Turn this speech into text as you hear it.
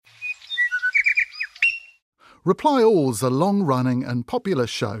Reply All's a long-running and popular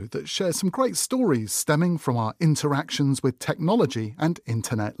show that shares some great stories stemming from our interactions with technology and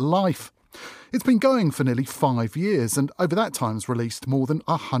internet life. It's been going for nearly 5 years and over that time has released more than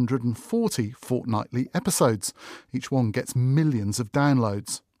 140 fortnightly episodes. Each one gets millions of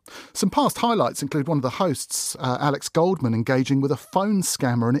downloads. Some past highlights include one of the hosts, Alex Goldman, engaging with a phone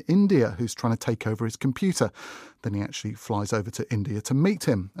scammer in India who's trying to take over his computer. Then he actually flies over to India to meet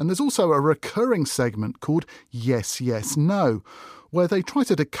him. And there's also a recurring segment called Yes, Yes, No, where they try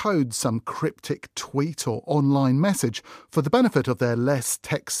to decode some cryptic tweet or online message for the benefit of their less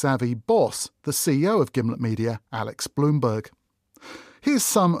tech-savvy boss, the CEO of Gimlet Media, Alex Bloomberg. Here's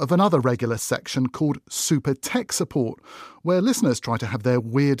some of another regular section called Super Tech Support, where listeners try to have their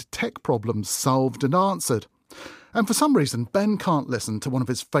weird tech problems solved and answered. And for some reason, Ben can't listen to one of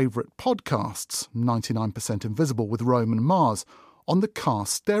his favourite podcasts, 99% Invisible with Roman Mars, on the car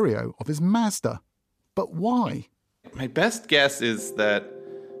stereo of his Mazda. But why? My best guess is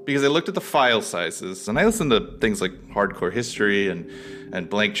that because I looked at the file sizes, and I listened to things like Hardcore History and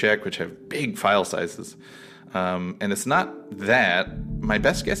Blank Check, which have big file sizes. And it's not that. My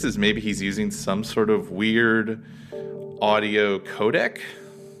best guess is maybe he's using some sort of weird audio codec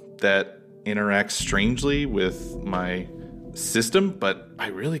that interacts strangely with my system, but I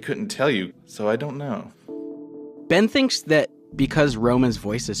really couldn't tell you, so I don't know. Ben thinks that because Roman's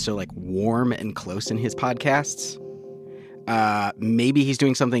voice is so warm and close in his podcasts, maybe he's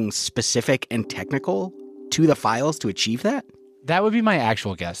doing something specific and technical to the files to achieve that. That would be my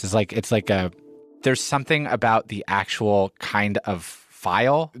actual guess. There's something about the actual kind of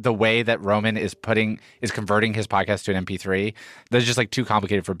file, the way that Roman is converting his podcast to an MP3, that's just too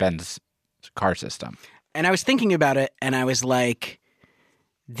complicated for Ben's car system. And I was thinking about it, and I was like,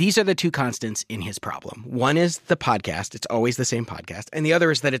 these are the two constants in his problem. One is the podcast. It's always the same podcast. And the other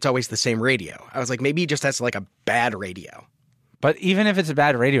is that it's always the same radio. I was like, maybe he just has a bad radio. But even if it's a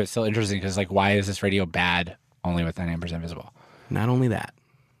bad radio, it's still interesting because why is this radio bad only with 99% visible? Not only that,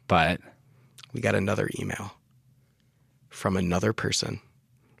 but we got another email from another person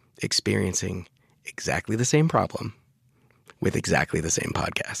experiencing exactly the same problem with exactly the same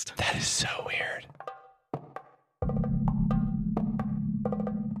podcast. That is so weird.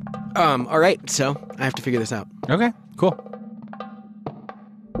 All right, so I have to figure this out. Okay, cool.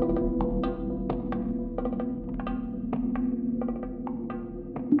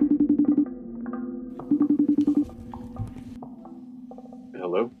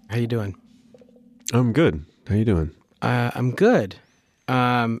 Hello. How you doing? I'm good. How you doing? I'm good.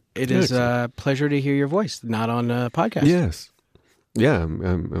 It is a pleasure to hear your voice, not on a podcast. Yes. Yeah,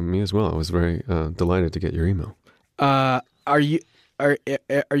 me as well. I was very delighted to get your email. Are you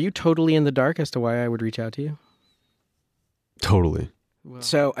totally in the dark as to why I would reach out to you? Totally.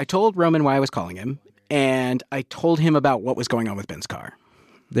 So I told Roman why I was calling him, and I told him about what was going on with Ben's car.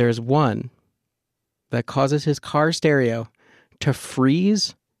 There's one that causes his car stereo to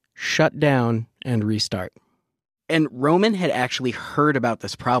freeze, shut down, and restart. And Roman had actually heard about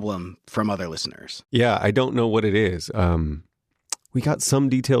this problem from other listeners. Yeah, I don't know what it is. We got some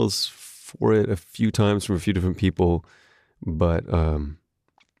details for it a few times from a few different people, but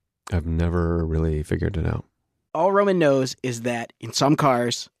I've never really figured it out. All Roman knows is that in some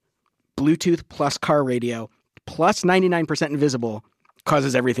cars, Bluetooth plus car radio plus 99% invisible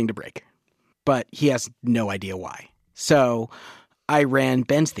causes everything to break. But he has no idea why. So I ran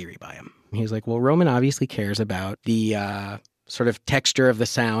Ben's theory by him. He was like, well, Roman obviously cares about the sort of texture of the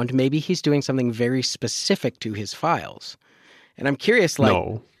sound. Maybe he's doing something very specific to his files. And I'm curious,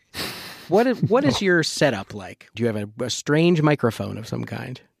 no. What is your setup like? Do you have a strange microphone of some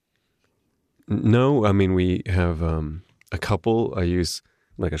kind? No, I mean, we have a couple. I use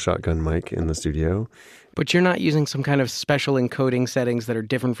a shotgun mic in the studio. But you're not using some kind of special encoding settings that are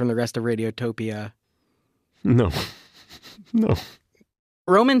different from the rest of Radiotopia? No.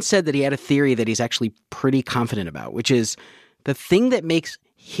 Roman said that he had a theory that he's actually pretty confident about, which is the thing that makes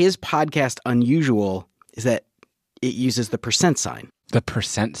his podcast unusual is that it uses the percent sign. The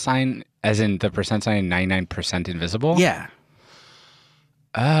percent sign, as in the percent sign 99% invisible? Yeah.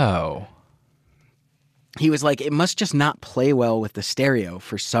 Oh. He was like, it must just not play well with the stereo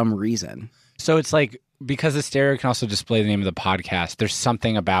for some reason. So it's because the stereo can also display the name of the podcast, there's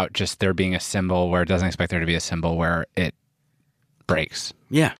something about just there being a symbol where it doesn't expect there to be a symbol where it breaks.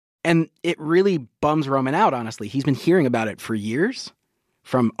 Yeah. And it really bums Roman out, honestly. He's been hearing about it for years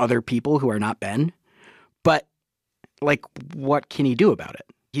from other people who are not Ben. But, what can he do about it?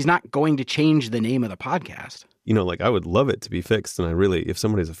 He's not going to change the name of the podcast. I would love it to be fixed. And if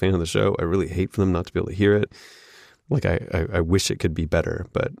somebody's a fan of the show, I really hate for them not to be able to hear it. Like I wish it could be better,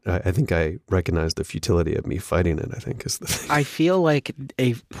 but I think I recognize the futility of me fighting it, I think is the thing. I feel like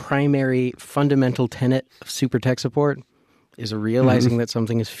a primary fundamental tenet of super tech support is realizing that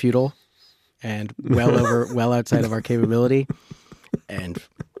something is futile and well outside of our capability, and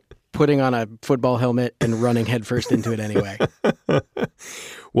putting on a football helmet and running headfirst into it anyway.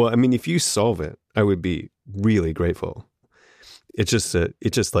 Well, I mean, if you solve it, I would be really grateful. It just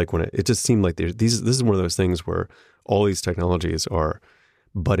seemed like this is one of those things where all these technologies are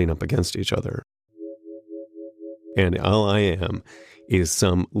butting up against each other. And all I am is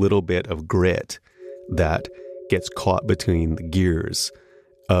some little bit of grit that gets caught between the gears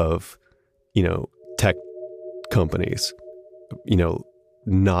of, tech companies,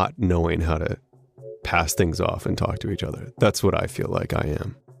 not knowing how to pass things off and talk to each other. That's what I feel like I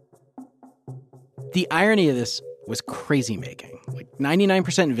am. The irony of this was crazy making. Like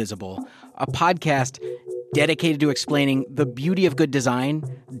 99% Invisible, a podcast dedicated to explaining the beauty of good design.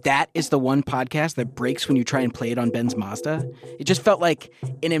 That is the one podcast that breaks when you try and play it on Ben's Mazda. It just felt like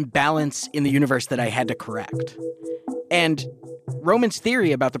an imbalance in the universe that I had to correct. And Roman's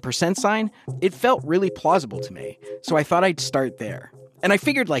theory about the percent sign, it felt really plausible to me. So I thought I'd start there. And I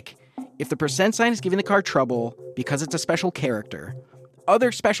figured, if the percent sign is giving the car trouble because it's a special character,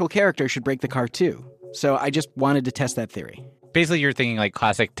 other special characters should break the car too. So I just wanted to test that theory. Basically, you're thinking like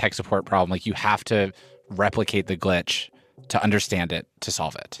classic tech support problem. Like you have to replicate the glitch to understand it, to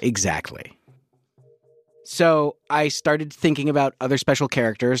solve it. Exactly. So I started thinking about other special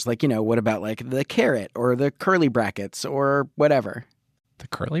characters, what about the caret or the curly brackets or whatever. The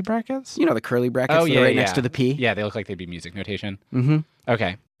curly brackets? The curly brackets that are right next to the P? Yeah, they look like they'd be music notation. Mm-hmm.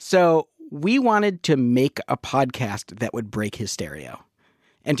 Okay. So we wanted to make a podcast that would break his stereo.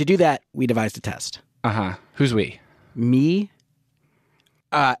 And to do that, we devised a test. Uh-huh. Who's we? Me.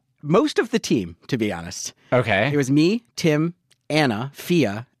 Most of the team, to be honest. Okay. It was me, Tim, Anna,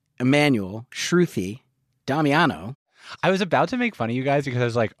 Fia, Emmanuel, Shruti, Damiano. I was about to make fun of you guys because I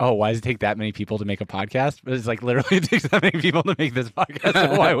was like, oh, why does it take that many people to make a podcast? But it's like literally it takes that many people to make this podcast,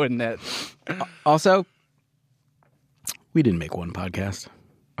 so why wouldn't it? Also, we didn't make one podcast.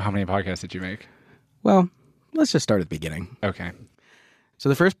 How many podcasts did you make? Well, let's just start at the beginning. Okay. So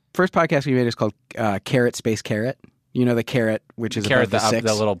the first podcast we made is called Caret Space Caret. You know the caret, which is Caret, above the six?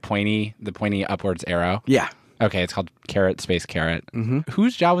 The little pointy upwards arrow? Yeah. Okay, it's called Caret Space Caret. Mm-hmm.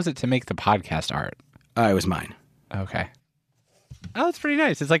 Whose job was it to make the podcast art? It was mine. Okay. Oh, it's pretty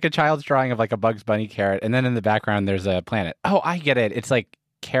nice. It's like a child's drawing of like a Bugs Bunny carrot, and then in the background there's a planet. Oh, I get it. It's like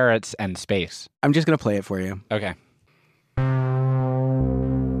carrots and space. I'm just going to play it for you. Okay. Oh,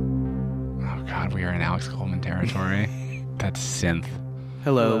 God, we are in Alex Coleman territory. That's synth.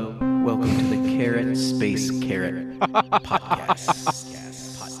 Hello. Welcome to the Caret Space Caret podcast.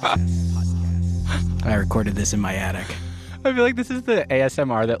 I recorded this in my attic. I feel like this is the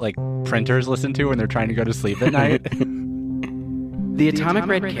ASMR that like printers listen to when they're trying to go to sleep at night. The atomic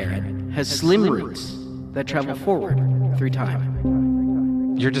red carrot has slim roots that travel forward through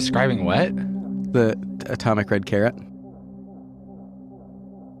time. You're describing what? The atomic red carrot.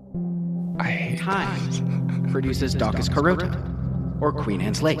 I hate Time produces Daucus carota, or Queen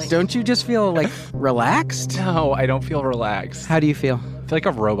Anne's lace. Don't you just feel relaxed? No, I don't feel relaxed. How do you feel? I feel like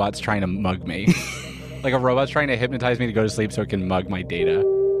a robot's trying to mug me. Like a robot's trying to hypnotize me to go to sleep so it can mug my data.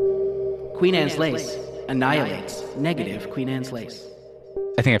 Queen Anne's lace annihilates negative Queen Anne's lace.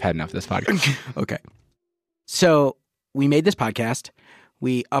 I think I've had enough of this podcast. Okay. So we made this podcast.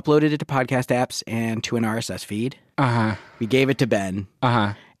 We uploaded it to podcast apps and to an RSS feed. Uh-huh. We gave it to Ben.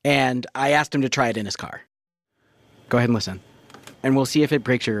 Uh-huh. And I asked him to try it in his car. Go ahead and listen. And we'll see if it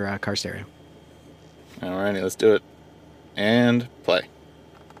breaks your car stereo. Alrighty, let's do it. And play.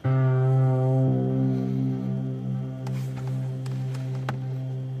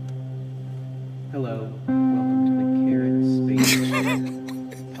 Hello. Welcome to the Caret Space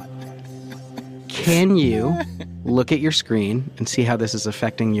podcast. Can you look at your screen and see how this is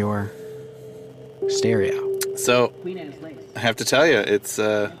affecting your stereo? So, I have to tell you, it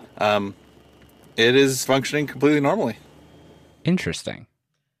is functioning completely normally. Interesting.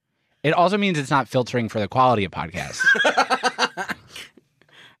 It also means it's not filtering for the quality of podcasts.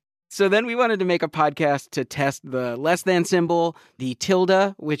 So then we wanted to make a podcast to test the less than symbol, the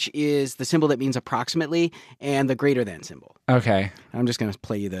tilde, which is the symbol that means approximately, and the greater than symbol. Okay. I'm just going to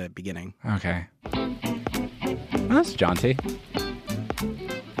play you the beginning. Okay. Well, that's jaunty.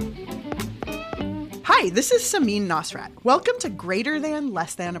 Hi, this is Samin Nosrat. Welcome to Greater Than,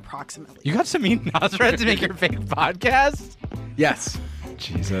 Less Than, Approximately. You got Samin Nosrat to make your fake podcast? Yes.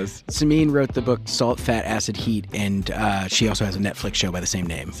 Jesus. Samin wrote the book Salt, Fat, Acid, Heat, and she also has a Netflix show by the same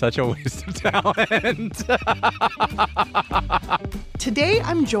name. Such a waste of talent. Today,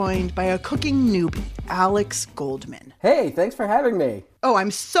 I'm joined by a cooking newbie, Alex Goldman. Hey, thanks for having me. Oh,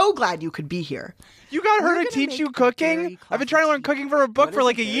 I'm so glad you could be here. You got We're her gonna to teach make you a cooking? berry I've been trying to learn cooking for a book for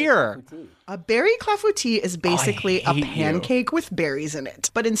like a year. A berry clafoutis is basically a hate pancake with berries in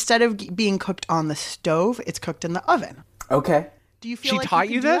it. But instead of being cooked on the stove, it's cooked in the oven. Okay. Do you feel She like taught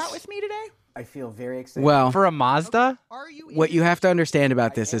you you can do this? that with me today? I feel very excited. Well, For a Mazda? what you have to understand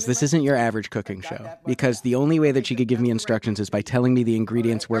about this is this isn't your average cooking show, because the only way that she could give me instructions is by telling me the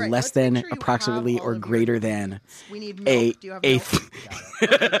ingredients were Alright, less let's make than, sure you approximately, have all or of your greater than We need milk. a Do you have eighth.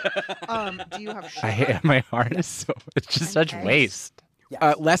 milk? Do you have sugar? My heart is so. It's just such eggs. waste.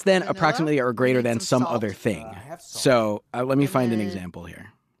 Less than, Vanilla? approximately, or greater We need than some some salt. other thing. have salt. So let me find an example here.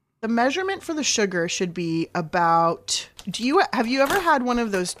 The measurement for the sugar should be about. Have you ever had one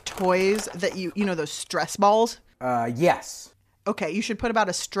of those toys that you know those stress balls? Yes. Okay, you should put about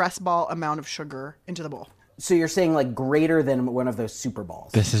a stress ball amount of sugar into the bowl. So you're saying like greater than one of those Super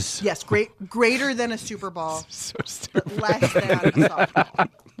Balls? This is Yes, greater than a super ball, so stupid. but less than a softball.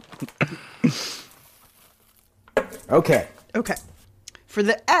 Okay. Okay. For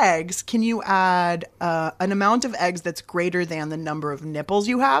the eggs, can you add an amount of eggs that's greater than the number of nipples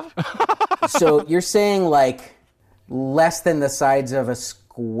you have? So you're saying like less than the sides of a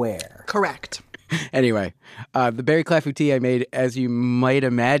square? Correct. Anyway, the berry clafoutis I made, as you might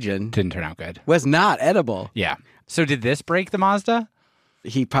imagine, Didn't turn out good. was not edible. Yeah. So did this break the Mazda?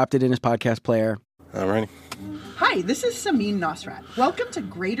 He popped it in his podcast player. All righty. Hi, this is Samin Nosrat. Welcome to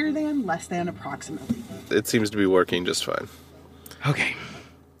Greater Than, Less Than, Approximately. It seems to be working just fine. Okay.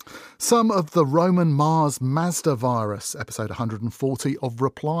 Some of the Roman Mars Mazda Virus, episode 140 of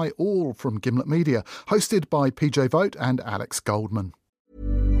Reply All from Gimlet Media, hosted by PJ Vogt and Alex Goldman.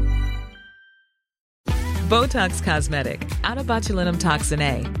 Botox Cosmetic, out of botulinum toxin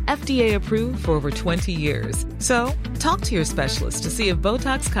A, FDA approved for over 20 years. So, talk to your specialist to see if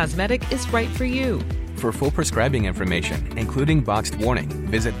Botox Cosmetic is right for you. For full prescribing information, including boxed warning,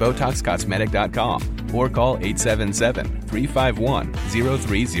 visit BotoxCosmetic.com or call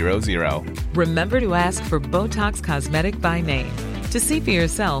 877-351-0300. Remember to ask for Botox Cosmetic by name. To see for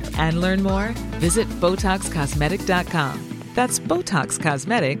yourself and learn more, visit BotoxCosmetic.com. That's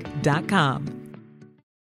BotoxCosmetic.com.